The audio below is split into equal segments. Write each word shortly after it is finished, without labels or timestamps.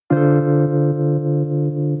Good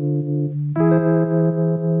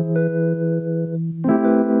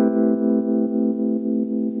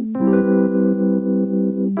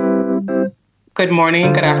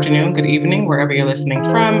morning, good afternoon, good evening, wherever you're listening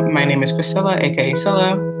from. My name is Priscilla, aka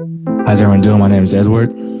Scylla. How's everyone doing? My name is Edward.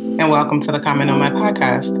 And welcome to the Comment on My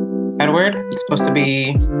podcast. Edward, it's supposed to be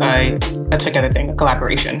a together thing, a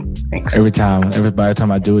collaboration. Thanks. By the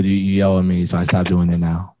time I do it, you yell at me, so I stopped doing it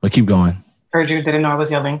now. But keep going. Heard you, didn't know I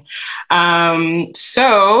was yelling.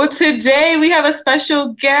 So today we have a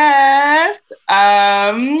special guest.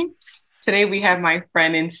 Today we have my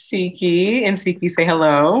friend Nsiki. Nsiki, say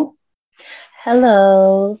hello.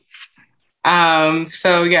 Hello.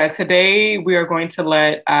 Today we are going to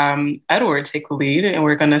let Edward take the lead, and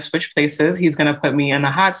we're going to switch places. He's going to put me in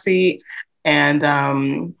the hot seat, and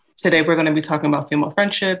today we're going to be talking about female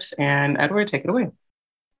friendships. And Edward, take it away.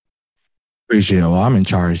 Appreciate it. Well, I'm in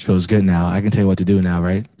charge. Feels good now. I can tell you what to do now,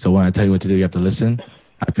 right? So when I tell you what to do, you have to listen.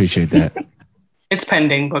 I appreciate that. It's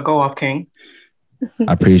pending, but go off, King.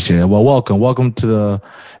 I appreciate it. Well, welcome to the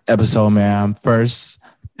episode, ma'am. First,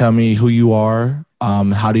 tell me who you are.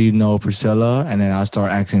 How do you know Priscilla? And then I'll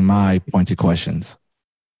start asking my pointed questions.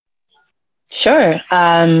 Sure.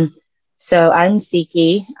 So I'm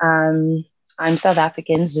Nsiki. I'm South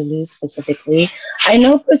African, Zulu specifically. I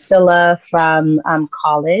know Priscilla from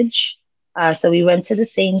college. So we went to the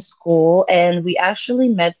same school, and we actually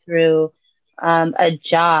met through a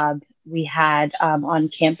job we had on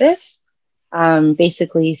campus,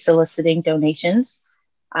 basically soliciting donations.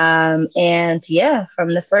 From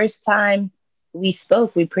the first time we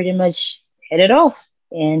spoke, we pretty much hit it off,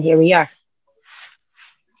 and here we are.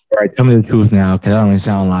 All right, tell me the truth now, because I don't even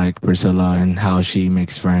sound like Priscilla and how she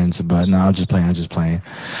makes friends. But no, I'm just playing.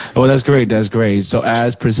 Well, that's great. So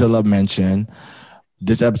as Priscilla mentioned,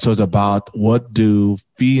 this episode is about what do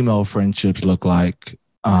female friendships look like.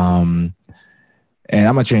 And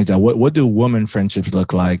I'm going to change that. What do women friendships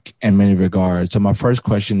look like in many regards? So my first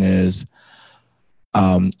question is,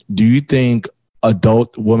 do you think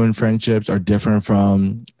adult women friendships are different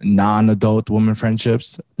from non-adult women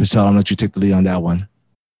friendships? Priscilla, I'm going to let you take the lead on that one.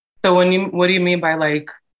 So what do you mean by like?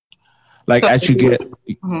 As you get,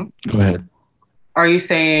 mm-hmm. Go ahead. Are you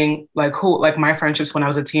saying like my friendships when I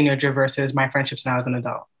was a teenager versus my friendships now as an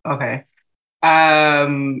adult? Okay.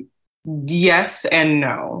 Yes and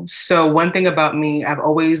no. So one thing about me, I've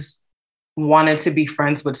always wanted to be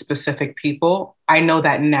friends with specific people. I know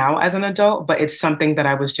that now as an adult, but it's something that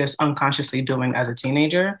I was just unconsciously doing as a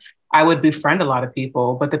teenager. I would befriend a lot of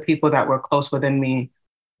people, but the people that were close within me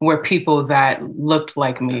were people that looked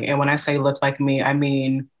like me. And when I say looked like me, I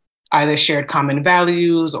mean either shared common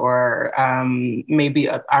values or maybe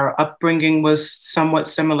our upbringing was somewhat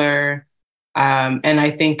similar. And I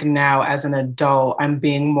think now as an adult, I'm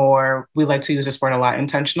being more, we like to use this word a lot,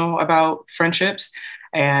 intentional about friendships.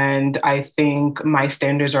 And I think my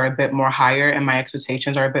standards are a bit more higher and my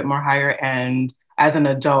expectations are a bit more higher. And as an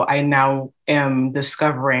adult, I now am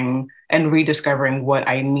discovering and rediscovering what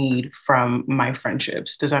I need from my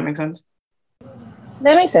friendships. Does that make sense?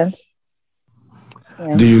 That makes sense.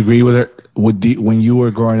 Yeah. Do you agree with her? When you were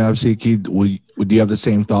growing up, Nsiki, would you have the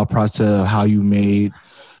same thought process of how you made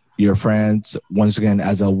your friends, once again,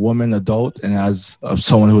 as a woman adult and as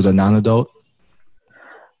someone who's a non-adult?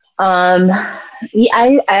 Yeah,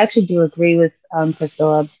 I actually do agree with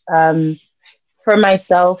Priscilla. For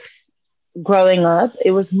myself, growing up,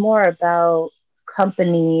 it was more about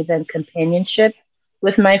company than companionship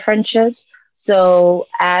with my friendships. So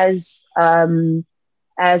as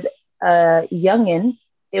a youngin,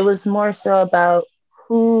 it was more so about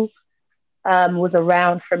who was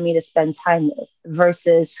around for me to spend time with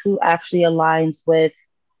versus who actually aligns with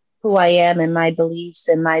who I am and my beliefs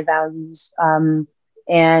and my values. When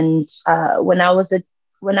I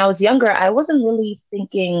was younger, I wasn't really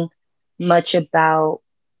thinking much about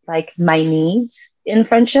like my needs in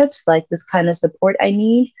friendships, like this kind of support I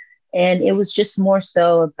need. And it was just more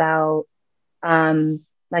so about,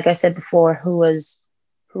 like I said before, who was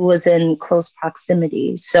in close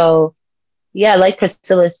proximity. So yeah, like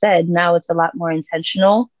Priscilla said, now it's a lot more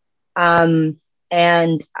intentional. And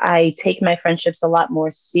I take my friendships a lot more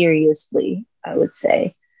seriously, I would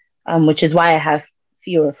say, which is why I have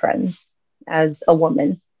fewer friends as a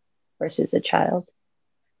woman versus a child.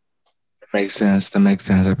 That makes sense.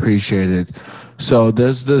 I appreciate it. So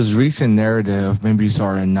there's this recent narrative, maybe you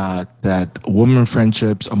saw it or not, that women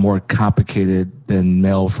friendships are more complicated than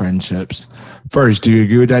male friendships. First, do you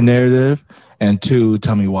agree with that narrative? And two,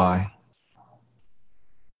 tell me why.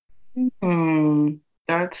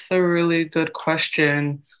 That's a really good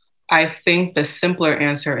question. I think the simpler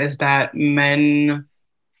answer is that men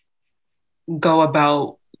go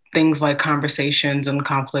about things like conversations and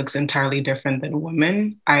conflicts entirely different than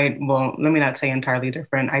women. Well, let me not say entirely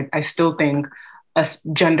different. I still think,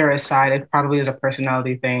 gender aside, it probably is a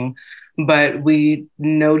personality thing. But we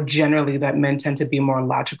know generally that men tend to be more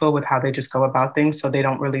logical with how they just go about things. So they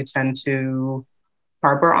don't really tend to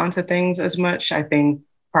harbor onto things as much. I think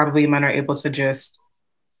probably men are able to just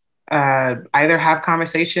either have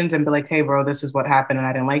conversations and be like, hey, bro, this is what happened and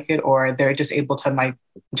I didn't like it. Or they're just able to like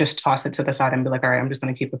just toss it to the side and be like, all right, I'm just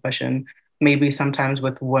going to keep it pushing. Maybe sometimes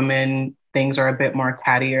with women, things are a bit more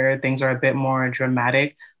cattier, things are a bit more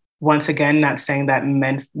dramatic. Once again, not saying that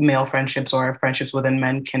male friendships or friendships within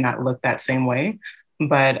men cannot look that same way.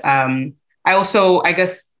 But I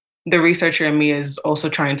guess the researcher in me is also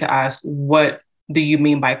trying to ask, what do you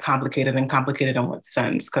mean by complicated, and complicated in what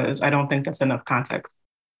sense? Because I don't think that's enough context.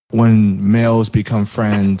 When males become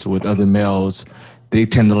friends with other males, they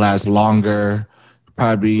tend to last longer,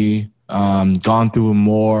 probably gone through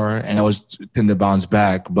more, and always tend to bounce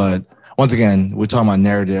back. But once again, we're talking about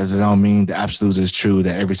narratives. I don't mean the absolute is true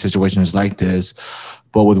that every situation is like this.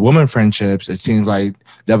 But with women friendships, it seems like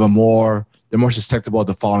they're more susceptible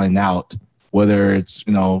to falling out, whether it's,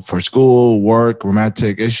 for school, work,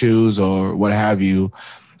 romantic issues, or what have you.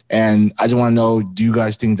 And I just want to know, do you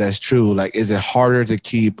guys think that's true? Like, is it harder to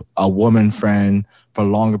keep a woman friend for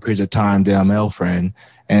longer periods of time than a male friend?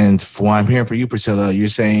 And from what I'm hearing from you, Priscilla, you're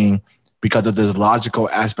saying because of this logical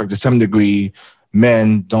aspect to some degree,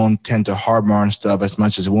 men don't tend to harbor on stuff as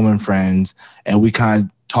much as women friends, and we kind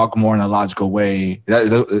of talk more in a logical way. I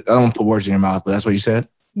don't want to put words in your mouth, but that's what you said?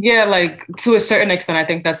 Yeah, like to a certain extent, I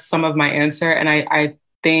think that's some of my answer. And I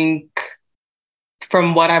think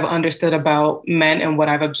from what I've understood about men and what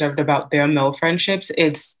I've observed about their male friendships,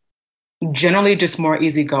 it's generally just more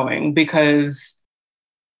easygoing because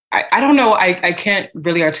I don't know, I can't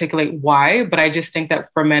really articulate why, but I just think that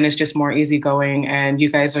for men, it's just more easygoing and you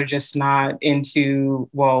guys are just not into,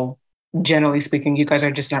 well, generally speaking, you guys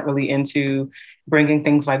are just not really into bringing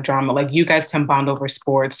things like drama. Like you guys can bond over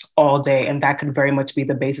sports all day and that could very much be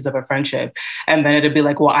the basis of a friendship. And then it'd be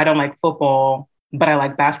like, well, I don't like football, but I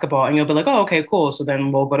like basketball. And you'll be like, oh, okay, cool. So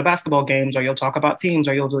then we'll go to basketball games or you'll talk about teams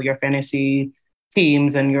or you'll do your fantasy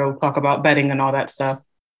teams and you'll talk about betting and all that stuff.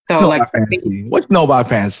 So like, fantasy. What you know about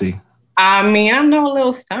fantasy? I mean, I know a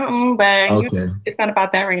little something, but okay. It's not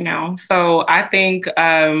about that right now. So I think,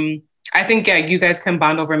 yeah, you guys can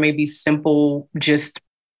bond over maybe simple, just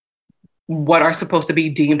what are supposed to be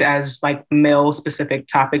deemed as like male specific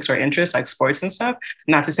topics or interests, like sports and stuff.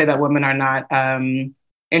 Not to say that women are not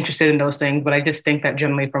interested in those things, but I just think that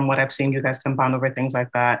generally from what I've seen, you guys can bond over things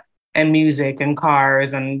like that and music and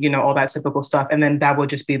cars and, all that typical stuff. And then that would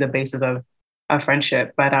just be the basis of a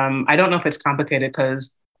friendship. But I don't know if it's complicated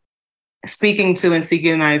because speaking to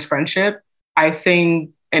Nsiki and I's friendship, I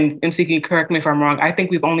think, and Nsiki, correct me if I'm wrong, I think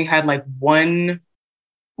we've only had like one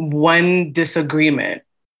disagreement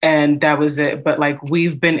and that was it. But like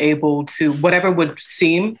we've been able to, whatever would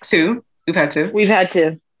seem to, we've had to. We've had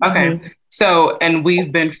to. Okay. Mm-hmm. So, and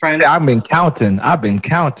we've been friends. I've been counting.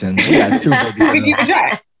 We got 2 babies.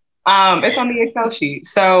 It's on the Excel sheet.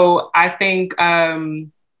 So I think,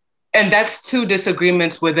 and that's 2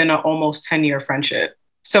 disagreements within an almost 10-year friendship.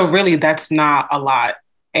 So really that's not a lot.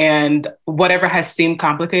 And whatever has seemed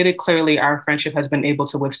complicated, clearly our friendship has been able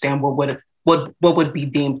to withstand what would be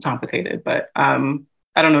deemed complicated. But I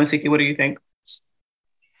don't know, Nsiki, what do you think?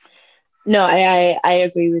 No, I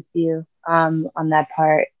agree with you on that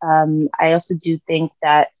part. I also do think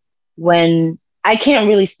that when I can't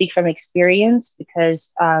really speak from experience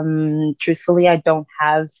because truthfully, I don't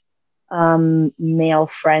have male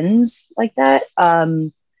friends like that.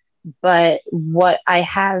 But what I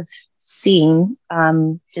have seen,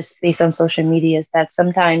 just based on social media, is that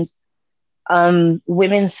sometimes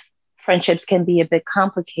women's friendships can be a bit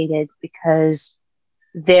complicated because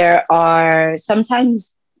there are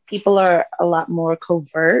sometimes people are a lot more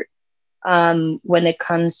covert when it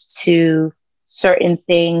comes to certain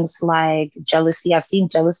things like jealousy. I've seen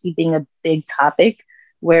jealousy being a big topic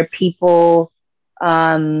where people,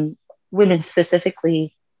 women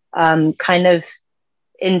specifically, kind of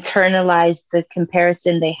internalize the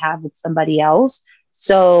comparison they have with somebody else.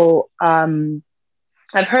 So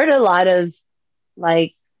I've heard a lot of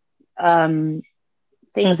like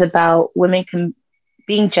things about women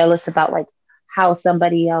being jealous about like how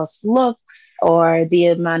somebody else looks or the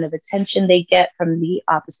amount of attention they get from the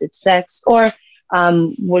opposite sex or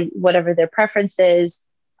whatever their preference is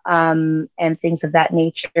and things of that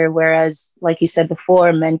nature. Whereas, like you said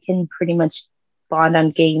before, men can pretty much bond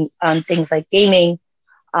on things like gaming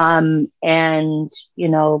and,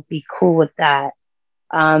 be cool with that.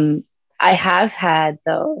 I have had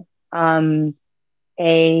though,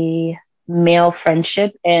 a male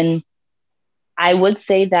friendship. And I would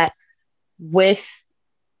say that with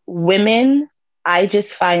women, I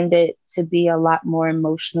just find it to be a lot more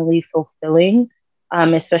emotionally fulfilling,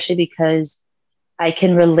 especially because I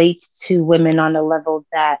can relate to women on a level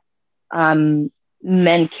that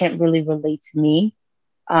men can't really relate to me.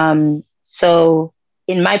 So,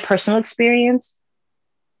 in my personal experience,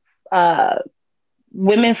 uh,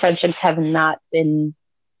 women friendships have not been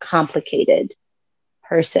complicated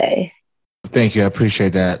per se. Thank you. I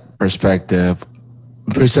appreciate that perspective.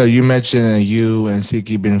 Priscilla, you mentioned that you and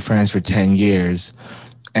Siki been friends for 10 years.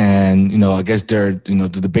 And, I guess the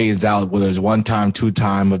debate is out whether it's one time, two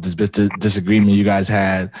time of this disagreement you guys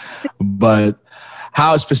had. But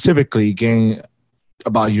how specifically, getting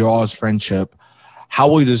about your all's friendship, how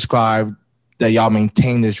will you describe that y'all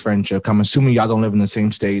maintain this friendship? I'm assuming y'all don't live in the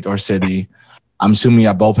same state or city. I'm assuming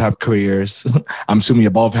y'all both have careers. I'm assuming you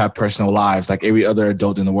both have personal lives like every other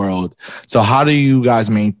adult in the world. So how do you guys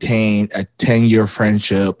maintain a 10-year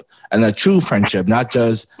friendship and a true friendship, not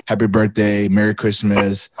just happy birthday, Merry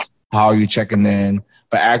Christmas, how are you checking in,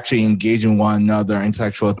 but actually engaging one another in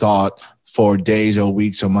intellectual thought for days or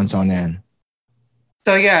weeks or months on end?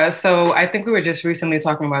 So I think we were just recently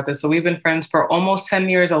talking about this. So we've been friends for almost 10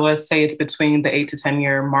 years, or let's say it's between the 8 to 10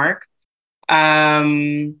 year mark.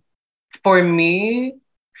 For me,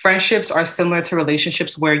 friendships are similar to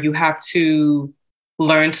relationships where you have to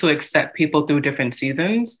learn to accept people through different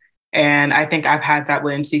seasons. And I think I've had that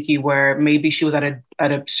with Nsiki, where maybe she was at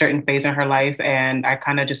a certain phase in her life and I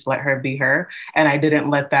kind of just let her be her. And I didn't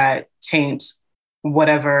let that taint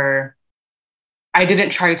whatever. I didn't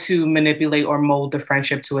try to manipulate or mold the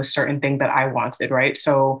friendship to a certain thing that I wanted, right?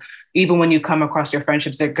 So even when you come across your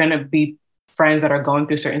friendships, they're going to be friends that are going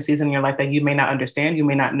through certain seasons in your life that you may not understand. You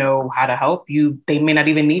may not know how to help you. They may not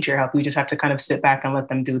even need your help. You just have to kind of sit back and let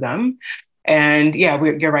them do them. And yeah,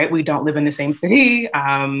 you're right. We don't live in the same city.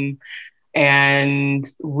 And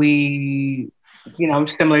we,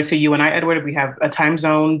 similar to you and I, Edward, we have a time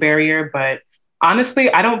zone barrier, but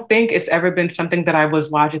honestly, I don't think it's ever been something that I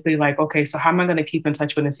was logically like, okay, so how am I going to keep in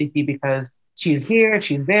touch with Nsiki because she's here,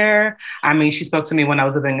 she's there. I mean, she spoke to me when I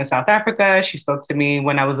was living in South Africa. She spoke to me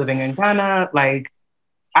when I was living in Ghana. Like,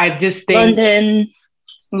 I just think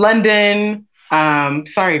London.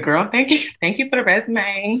 Sorry, girl. Thank you for the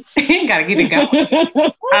resume. Gotta keep it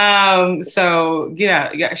going. So yeah.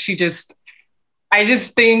 I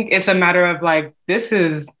just think it's a matter of like, this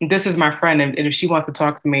is my friend. And if she wants to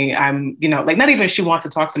talk to me, I'm, like, not even if she wants to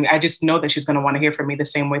talk to me, I just know that she's going to want to hear from me the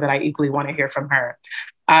same way that I equally want to hear from her.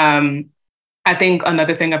 I think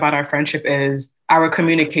another thing about our friendship is our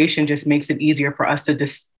communication just makes it easier for us to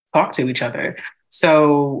just talk to each other.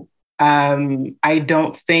 So I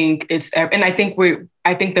don't think and I think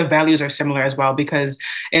the values are similar as well, because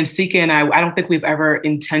in Sika and I don't think we've ever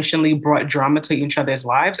intentionally brought drama to each other's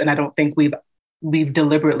lives. And I don't think we've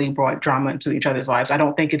deliberately brought drama into each other's lives. I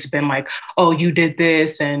don't think it's been like, oh, you did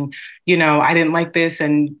this and, I didn't like this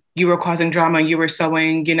and you were causing drama, you were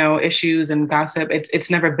sowing, issues and gossip. It's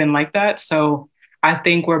never been like that. So I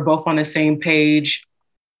think we're both on the same page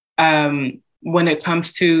when it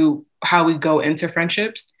comes to how we go into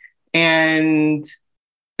friendships and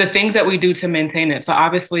the things that we do to maintain it. So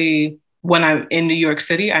obviously, when I'm in New York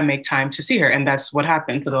City, I make time to see her. And that's what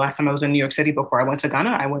happened. So the last time I was in New York City before I went to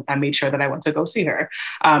Ghana, I made sure that I went to go see her.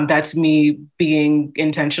 That's me being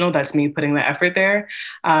intentional. That's me putting the effort there.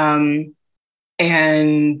 And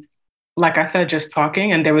like I said, just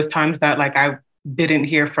talking. And there was times that like I didn't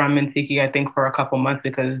hear from Nsiki, I think, for a couple months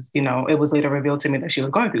because, it was later revealed to me that she was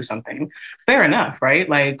going through something. Fair enough, right?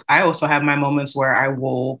 Like, I also have my moments where I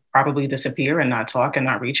will probably disappear and not talk and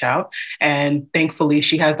not reach out. And thankfully,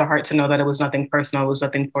 she has the heart to know that it was nothing personal, it was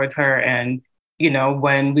nothing towards her. And,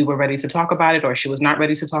 when we were ready to talk about it or she was not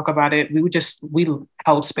ready to talk about it, we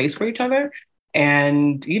held space for each other.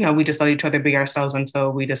 And, we just let each other be ourselves until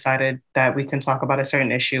we decided that we can talk about a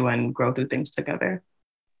certain issue and grow through things together.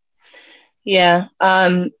 Yeah.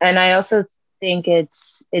 And I also think it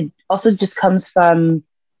also just comes from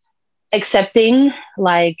accepting,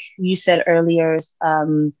 like you said earlier,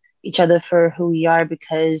 each other for who we are,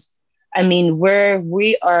 because I mean,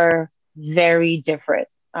 we are very different.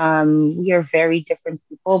 We are very different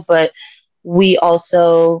people, but we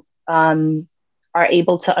also are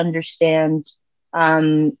able to understand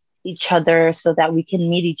each other so that we can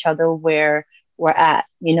meet each other where we're at,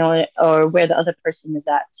 or where the other person is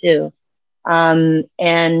at too.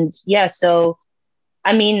 And yeah, so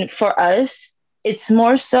I mean, for us, it's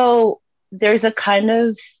more so there's a kind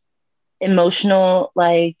of emotional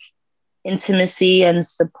like intimacy and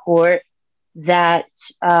support that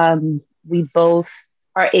we both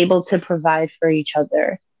are able to provide for each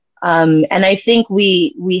other. And I think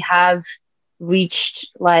we have reached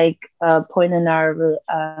like a point in our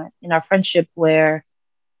friendship where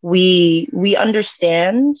we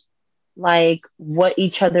understand like what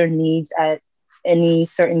each other needs at any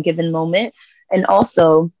certain given moment, and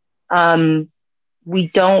also um, we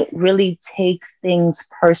don't really take things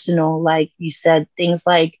personal, like you said, things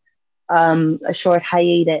like a short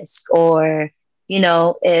hiatus, or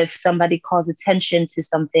if somebody calls attention to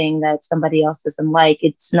something that somebody else doesn't like,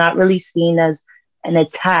 it's not really seen as an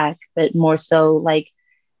attack, but more so like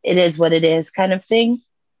it is what it is kind of thing.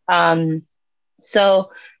 Um,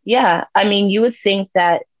 so yeah, I mean, you would think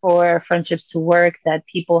that for friendships to work, that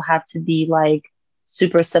people have to be like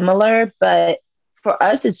super similar, but for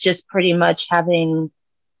us, it's just pretty much having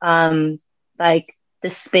um, like the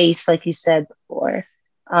space, like you said before,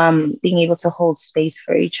 being able to hold space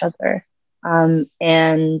for each other,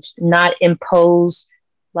 and not impose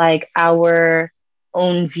like our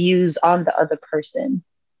own views on the other person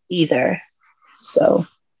either. So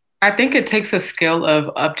I think it takes a skill of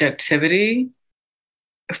objectivity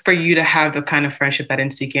for you to have the kind of friendship that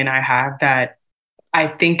Nsiki and I have, that I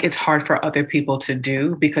think it's hard for other people to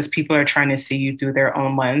do, because people are trying to see you through their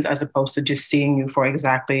own lens as opposed to just seeing you for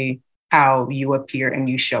exactly how you appear and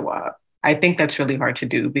you show up. I think that's really hard to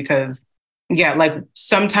do because, yeah, like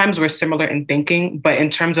sometimes we're similar in thinking, but in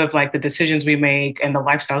terms of like the decisions we make and the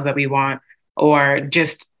lifestyles that we want, or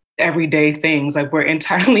just everyday things, like we're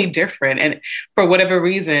entirely different. And for whatever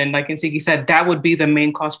reason, like Nsiki said, that would be the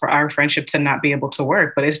main cause for our friendship to not be able to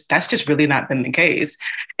work. But that's just really not been the case.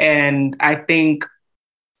 And I think,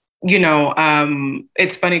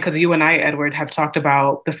 it's funny because you and I, Edward, have talked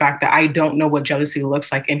about the fact that I don't know what jealousy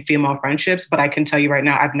looks like in female friendships, but I can tell you right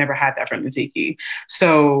now, I've never had that from Nsiki.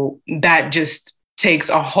 So that just takes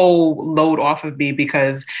a whole load off of me,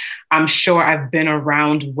 because I'm sure I've been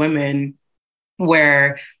around women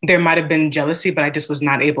where there might have been jealousy, but I just was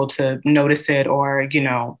not able to notice it or,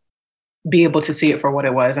 be able to see it for what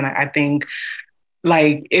it was. And I think,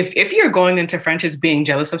 like, if you're going into friendships being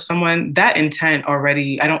jealous of someone, that intent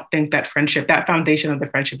already, I don't think that friendship, that foundation of the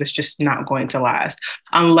friendship is just not going to last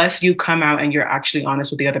unless you come out and you're actually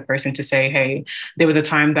honest with the other person to say, hey, there was a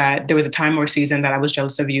time or season that I was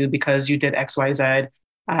jealous of you because you did XYZ.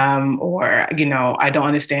 Or, I don't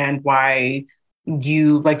understand why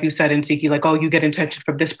you, like you said, Nsiki, like, oh, you get attention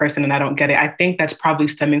from this person and I don't get it. I think that's probably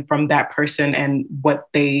stemming from that person and what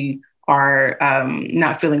they are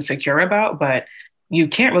not feeling secure about. But you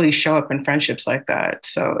can't really show up in friendships like that.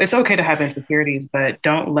 So it's okay to have insecurities, but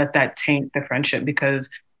don't let that taint the friendship, because,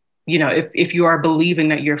 if you are believing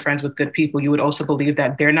that you're friends with good people, you would also believe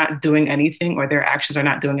that they're not doing anything, or their actions are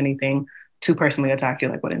not doing anything to personally attack you,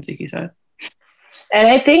 like what Nsiki said. And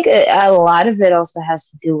I think a lot of it also has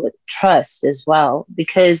to do with trust as well,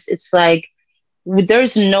 because it's like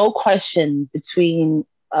there's no question between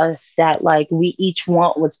us that like we each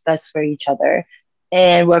want what's best for each other.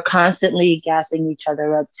 And we're constantly gassing each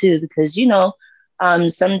other up too, because,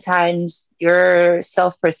 sometimes your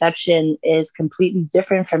self-perception is completely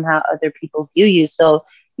different from how other people view you. So,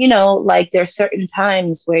 like there's certain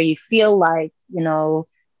times where you feel like,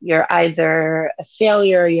 you're either a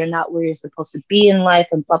failure, you're not where you're supposed to be in life,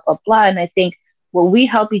 and blah, blah, blah. And I think what we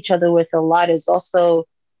help each other with a lot is also,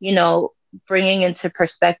 bringing into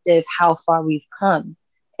perspective how far we've come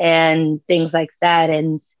and things like that.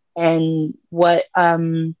 And what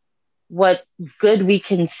good we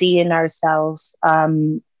can see in ourselves,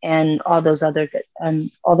 and all those other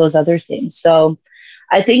things. So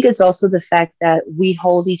I think it's also the fact that we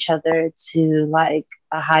hold each other to like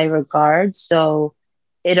a high regard. So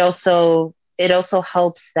it also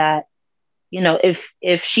helps that,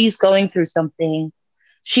 if she's going through something,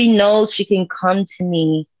 she knows she can come to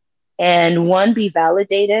me and one, be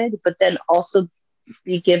validated, but then also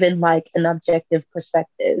be given like an objective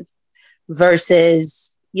perspective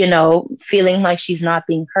versus, feeling like she's not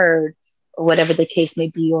being heard or whatever the case may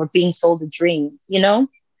be, or being sold a dream,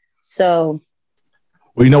 So.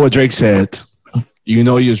 Well, you know what Drake said? You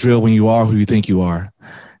know you're real when you are who you think you are.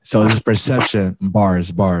 So this perception, bars.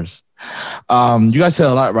 You guys said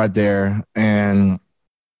a lot right there. And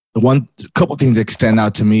the couple things that stand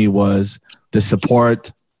out to me was the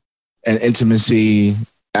support and intimacy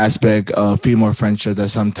aspect of female friendship that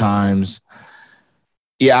sometimes,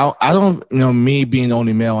 I don't, me being the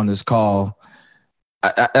only male on this call,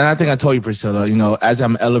 and I think I told you, Priscilla, as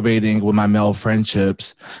I'm elevating with my male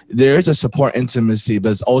friendships, there is a support intimacy, but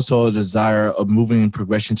it's also a desire of moving in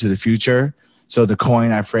progression to the future. So the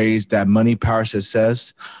coin I phrased, that money, power,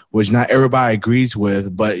 success, which not everybody agrees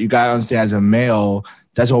with, but you got to understand as a male,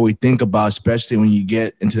 that's what we think about, especially when you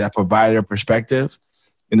get into that provider perspective.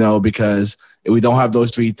 because if we don't have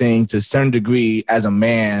those three things to a certain degree as a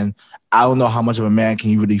man, I don't know how much of a man can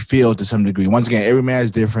you really feel to some degree. Once again, every man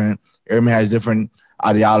is different. Every man has different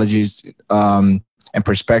ideologies and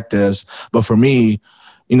perspectives. But for me,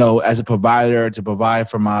 as a provider, to provide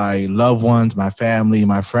for my loved ones, my family,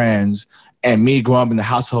 my friends, and me growing up in the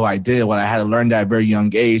household I did, what I had to learn at a very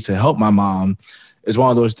young age to help my mom, is one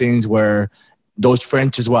of those things where those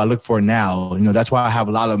friends is what I look for now. That's why I have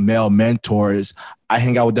a lot of male mentors. I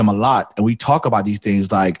hang out with them a lot, and we talk about these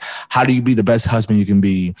things like, how do you be the best husband you can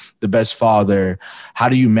be, the best father? How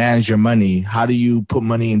do you manage your money? How do you put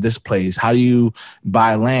money in this place? How do you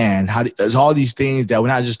buy land? There's all these things that we're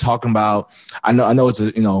not just talking about. I know it's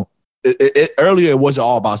earlier it wasn't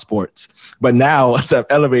all about sports, but now instead of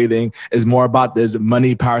elevating, it's more about this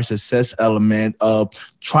money, power, success element of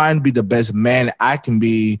trying to be the best man I can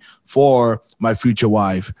be for my future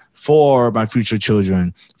wife, for my future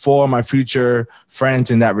children, for my future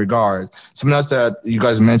friends in that regard. Something else that you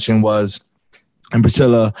guys mentioned was, and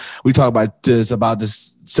Priscilla, we talk about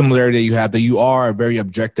this similarity you have, that you are a very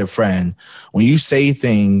objective friend. When you say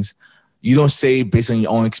things, you don't say based on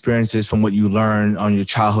your own experiences from what you learned on your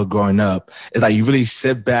childhood growing up. It's like you really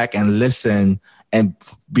sit back and listen and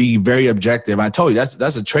be very objective. I told you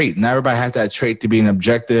that's a trait. Not everybody has that trait to be an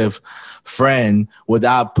objective friend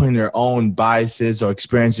without putting their own biases or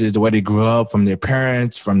experiences, the way they grew up, from their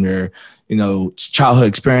parents, from their childhood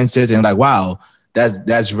experiences, and like, wow,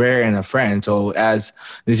 that's rare in a friend. So as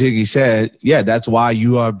Nziki said, yeah, that's why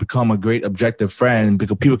you have become a great objective friend,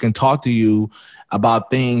 because people can talk to you about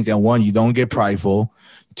things, and one, you don't get prideful,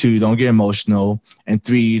 two, you don't get emotional, and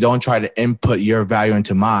three, you don't try to input your value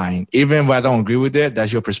into mine. Even if I don't agree with it,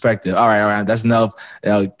 that's your perspective. All right, that's enough.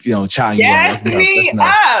 Chime you in. Yes, me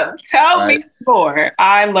up. Tell me more.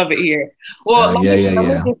 I love it here. Well, let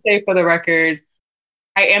me just say for the record,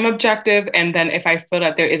 I am objective. And then if I feel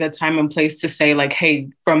that there is a time and place to say like, hey,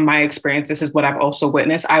 from my experience, this is what I've also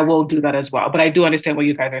witnessed, I will do that as well. But I do understand what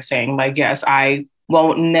you guys are saying. Like, yes, I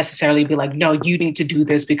won't necessarily be like, no, you need to do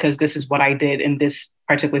this because this is what I did in this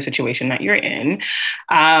particular situation that you're in.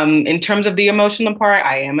 In terms of the emotional part,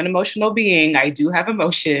 I am an emotional being. I do have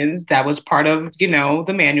emotions. That was part of, the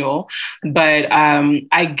manual. But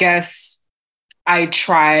I guess I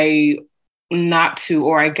try not to,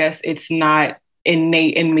 or I guess it's not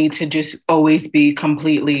innate in me to just always be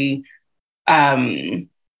completely like,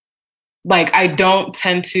 I don't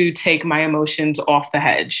tend to take my emotions off the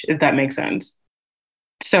hedge, if that makes sense.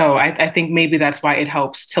 So I think maybe that's why it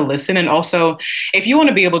helps to listen. And also, if you want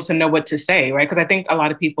to be able to know what to say, right? Because I think a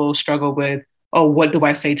lot of people struggle with, oh, what do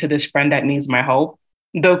I say to this friend that needs my help?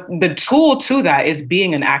 The tool to that is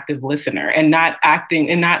being an active listener and not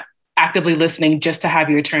actively listening just to have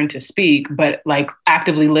your turn to speak, but like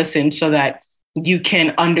actively listen so that you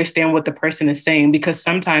can understand what the person is saying. Because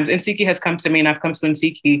sometimes Nsiki has come to me and I've come to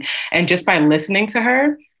Nsiki, and just by listening to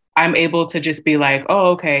her, I'm able to just be like,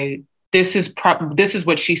 oh, okay, this is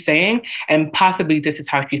what she's saying, and possibly this is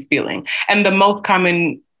how she's feeling. And the most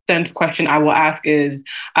common sense question I will ask is,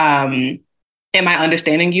 am I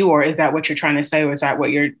understanding you, or is that what you're trying to say, or is that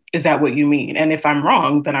what you mean? And if I'm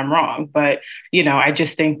wrong, then I'm wrong. But I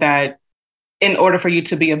just think that in order for you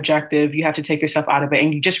to be objective, you have to take yourself out of it,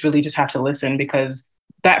 and you just really just have to listen, because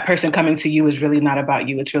that person coming to you is really not about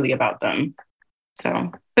you; it's really about them.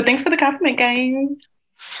 So, but thanks for the compliment, guys.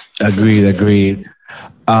 Agreed.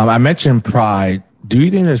 I mentioned pride. Do you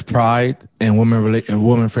think there's pride in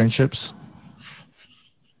women friendships?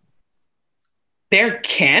 There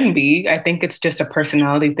can be. I think it's just a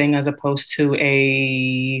personality thing as opposed to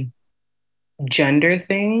a gender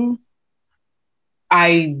thing.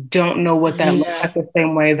 I don't know what that looks like, the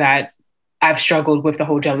same way that I've struggled with the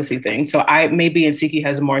whole jealousy thing. So maybe Nsiki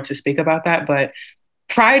has more to speak about that, but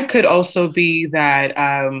pride could also be that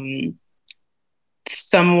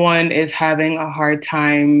someone is having a hard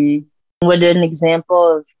time. Would an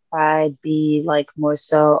example of pride be like more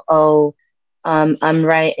so, I'm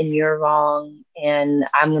right and you're wrong, and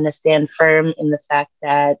I'm going to stand firm in the fact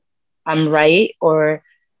that I'm right? Or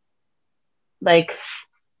like,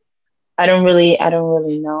 I don't really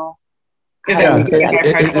know. It's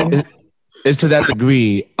to that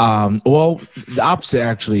degree. Well, the opposite,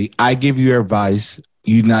 actually. I give you advice.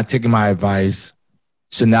 You're not taking my advice.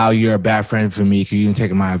 So now you're a bad friend for me because you didn't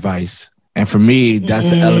take my advice. And for me,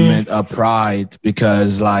 that's an element of pride,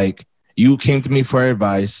 because like, you came to me for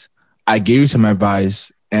advice. I gave you some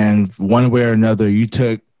advice, and one way or another, you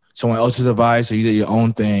took someone else's advice or you did your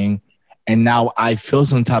own thing. And now I feel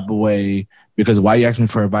some type of way because why you asked me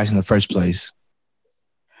for advice in the first place?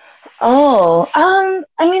 Oh,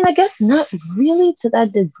 I mean, I guess not really to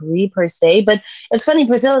that degree per se, but it's funny.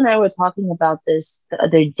 Priscilla and I were talking about this the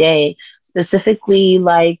other day, specifically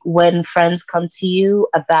like when friends come to you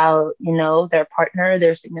about, their partner,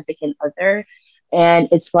 their significant other. And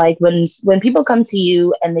it's like when people come to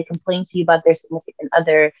you and they complain to you about their significant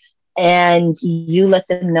other, and you let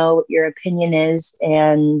them know what your opinion is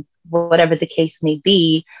and whatever the case may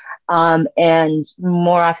be, and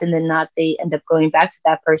more often than not, they end up going back to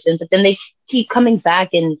that person, but then they keep coming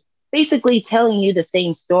back and basically telling you the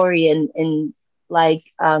same story in like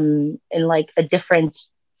a different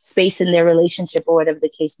space in their relationship or whatever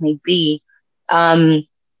the case may be. Um,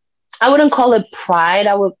 I wouldn't call it pride.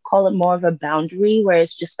 I would call it more of a boundary where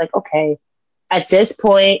it's just like, okay, at this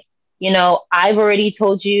point, I've already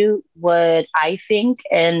told you what I think.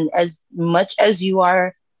 And as much as you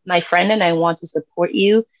are my friend and I want to support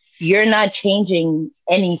you, you're not changing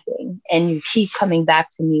anything. And you keep coming back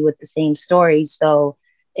to me with the same story. So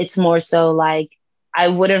it's more so like, I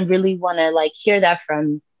wouldn't really want to like hear that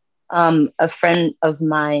from a friend of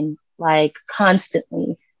mine, like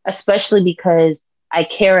constantly, especially because I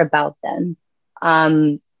care about them.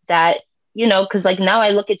 That because like now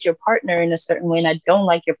I look at your partner in a certain way and I don't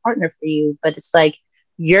like your partner for you, but it's like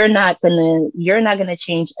you're not gonna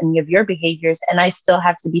change any of your behaviors, and I still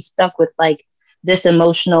have to be stuck with like this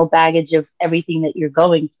emotional baggage of everything that you're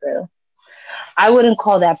going through. I wouldn't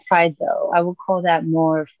call that pride though. I would call that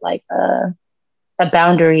more of like a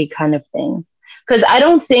boundary kind of thing. Because I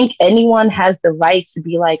don't think anyone has the right to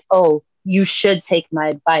be like, oh, you should take my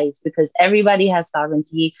advice, because everybody has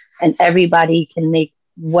sovereignty and everybody can make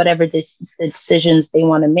whatever decisions they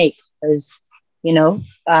want to make. Because, you know,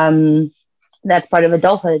 um, that's part of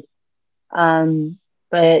adulthood.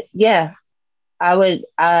 But yeah, I would,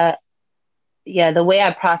 yeah, the way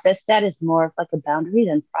I process that is more of like a boundary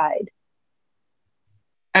than pride.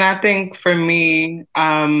 And I think for me,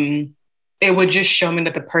 it would just show me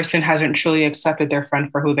that the person hasn't truly accepted their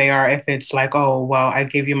friend for who they are. If it's like, oh, well, I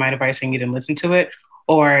gave you my advice and you didn't listen to it,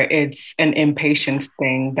 or it's an impatience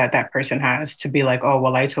thing that that person has to be like, oh,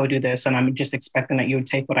 well, I told you this, and I'm just expecting that you would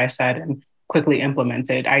take what I said and quickly implement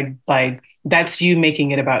it. I like that's you making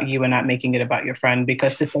it about you and not making it about your friend.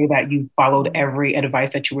 Because to say that you followed every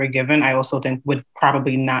advice that you were given, I also think would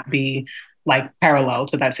probably not be like parallel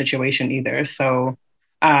to that situation either. So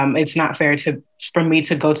it's not fair to for me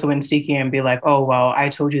to go to Nsiki and be like, oh, well, I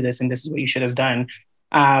told you this and this is what you should have done.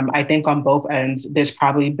 I think on both ends, there's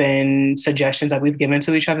probably been suggestions that we've given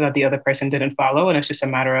to each other that the other person didn't follow. And it's just a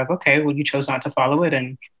matter of, okay, well, you chose not to follow it.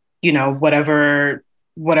 And, you know, whatever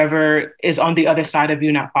is on the other side of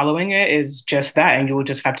you not following it is just that. And you will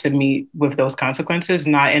just have to meet with those consequences,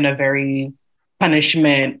 not in a very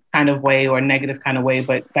punishment kind of way or negative kind of way,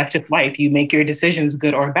 but that's just life. You make your decisions,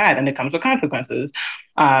 good or bad, and it comes with consequences.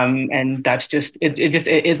 And that's just it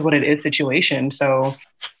is what it is situation. So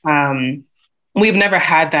we've never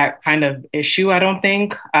had that kind of issue, I don't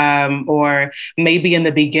think. Or maybe in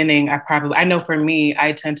the beginning, I know for me,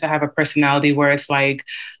 I tend to have a personality where it's like,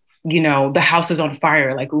 you know, the house is on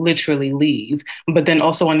fire, like literally leave. But then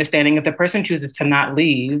also understanding if the person chooses to not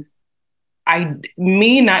leave,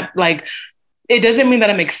 not like, it doesn't mean that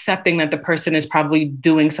I'm accepting that the person is probably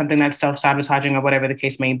doing something that's self-sabotaging or whatever the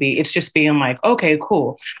case may be. It's just being like, okay,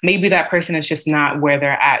 cool. Maybe that person is just not where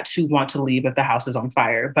they're at to want to leave if the house is on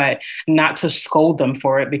fire, but not to scold them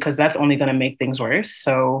for it, because that's only going to make things worse.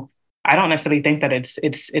 So I don't necessarily think that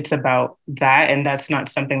it's about that. And that's not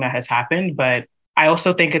something that has happened. But I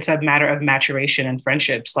also think it's a matter of maturation and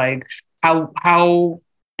friendships. Like how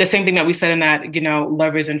the same thing that we said in that, you know,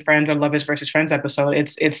 lovers and friends or lovers versus friends episode.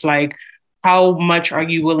 It's like, how much are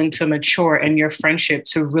you willing to mature in your friendship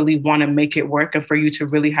to really want to make it work and for you to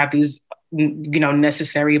really have these, you know,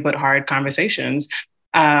 necessary but hard conversations?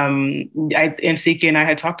 Nsiki and I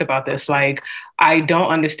had talked about this. Like, I don't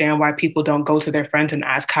understand why people don't go to their friends and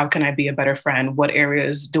ask, how can I be a better friend? What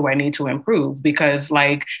areas do I need to improve? Because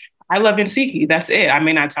like, I love Nsiki. That's it. I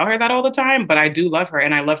may not tell her that all the time, but I do love her.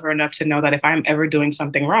 And I love her enough to know that if I'm ever doing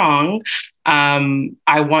something wrong,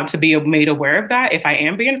 I want to be made aware of that. If I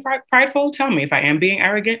am being prideful, tell me. If I am being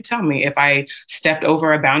arrogant, tell me. If I stepped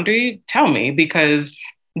over a boundary, tell me, because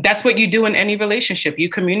that's what you do in any relationship. You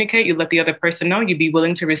communicate, you let the other person know, you be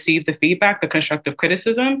willing to receive the feedback, the constructive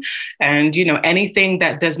criticism, and, you know, anything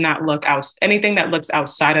that anything that looks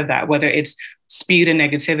outside of that, whether it's speed and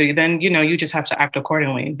negativity, then, you know, you just have to act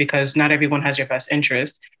accordingly, because not everyone has your best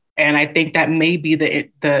interest. And I think that may be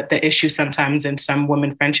the issue sometimes in some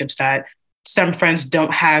women friendships, that some friends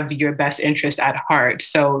don't have your best interest at heart.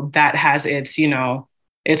 So that has its, you know,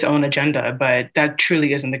 its own agenda, but that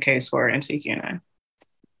truly isn't the case for Nsiki and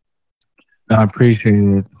I. I appreciate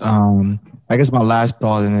it. I guess my last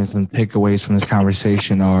thought and some takeaways from this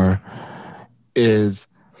conversation is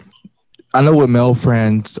I know with male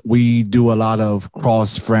friends, we do a lot of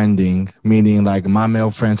cross friending, meaning like my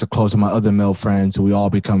male friends are close to my other male friends, so we all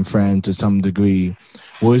become friends to some degree.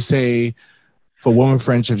 We'll say for women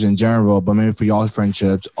friendships in general, but maybe for y'all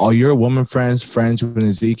friendships, are your woman friends with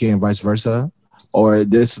Ezekiel and vice versa? Or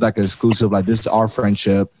this is like exclusive, like this is our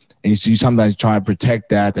friendship, and you sometimes try to protect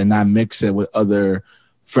that and not mix it with other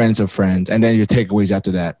friends of friends, and then your takeaways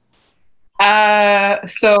after that.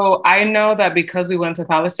 So I know that because we went to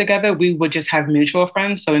college together, we would just have mutual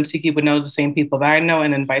friends. So Nsiki would know the same people that I know,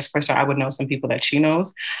 and then vice versa, I would know some people that she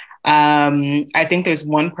knows. I think there's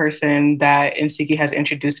one person that Nsiki has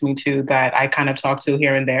introduced me to that I kind of talk to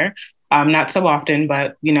here and there. Not so often,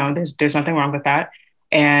 but you know, there's nothing wrong with that.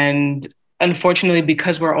 And unfortunately,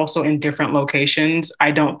 because we're also in different locations, I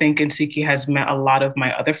don't think Nsiki has met a lot of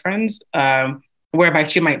my other friends. Whereby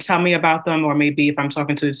she might tell me about them, or maybe if I'm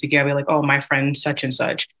talking to Nsiki, I'll be like, oh, my friend such and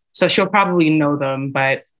such. So she'll probably know them,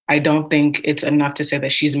 but I don't think it's enough to say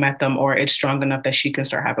that she's met them or it's strong enough that she can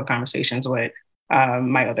start having conversations with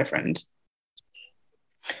my other friends.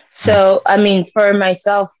 So, I mean, for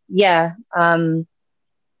myself, yeah. For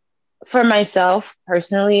myself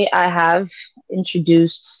personally, I have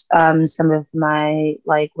introduced some of my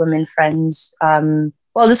like women friends.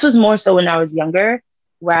 Well, this was more so when I was younger,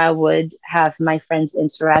 where I would have my friends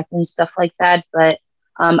interact and stuff like that. But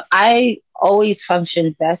I always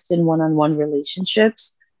function best in one-on-one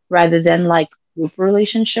relationships rather than like group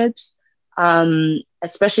relationships,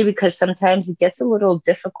 especially because sometimes it gets a little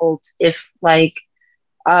difficult if like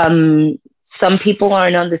some people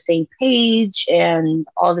aren't on the same page and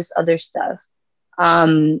all this other stuff.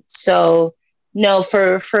 So no,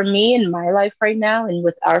 for me in my life right now and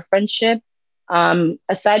with our friendship,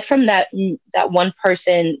 aside from that one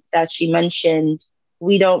person that she mentioned,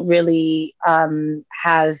 we don't really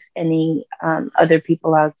have any other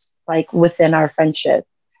people out like within our friendship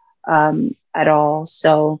at all.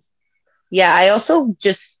 So yeah, I also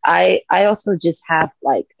just have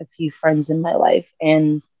like a few friends in my life,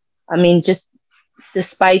 and I mean, just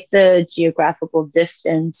despite the geographical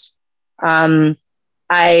distance, I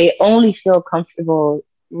only feel comfortable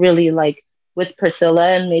really like with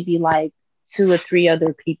Priscilla and maybe like two or three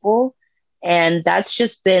other people. And that's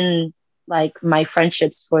just been like my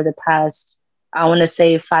friendships for the past, I want to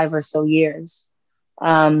say 5 or so years.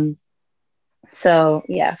 So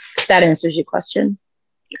yeah, that answers your question.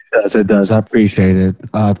 Yes, it does. I appreciate it.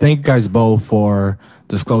 Thank you guys both for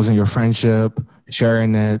disclosing your friendship,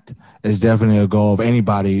 sharing it. It's definitely a goal of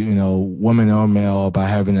anybody, you know, woman or male, by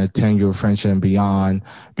having a 10-year friendship and beyond,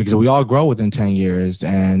 because we all grow within 10 years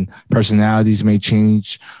and personalities may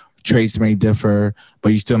change, traits may differ, but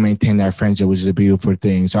you still maintain that friendship, which is a beautiful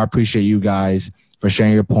thing. So I appreciate you guys for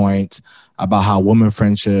sharing your points about how women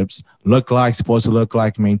friendships look like, supposed to look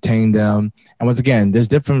like, maintain them. And once again, there's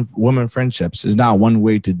different women friendships. There's not one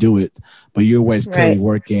way to do it, but your way is clearly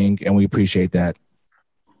working, and we appreciate that.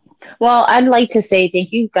 Well, I'd like to say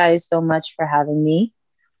thank you guys so much for having me.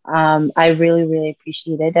 I really, really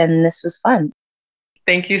appreciate it. And this was fun.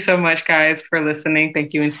 Thank you so much, guys, for listening.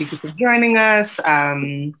 Thank you, Nsiki, for joining us.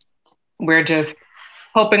 We're just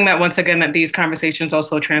hoping that once again that these conversations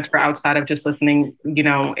also transfer outside of just listening, you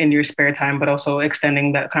know, in your spare time, but also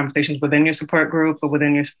extending that conversations within your support group or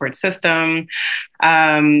within your support system.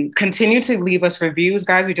 Continue to leave us reviews,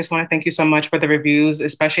 guys. We just want to thank you so much for the reviews,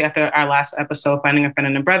 especially after our last episode, Finding a Friend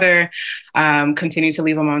and a Brother. Continue to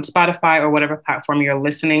leave them on Spotify or whatever platform you're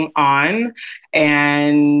listening on.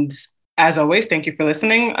 And as always, thank you for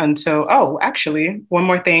listening. Actually, one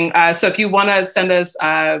more thing. So if you want to send us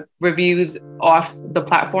reviews off the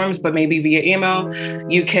platforms, but maybe via email,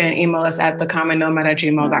 you can email us at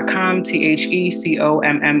thecommonnomad@gmail.com,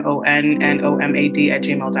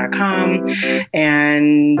 THECOMMONNOMAD@gmail.com.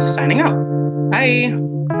 And signing out. Bye.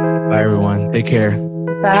 Bye, everyone. Take care.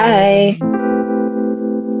 Bye.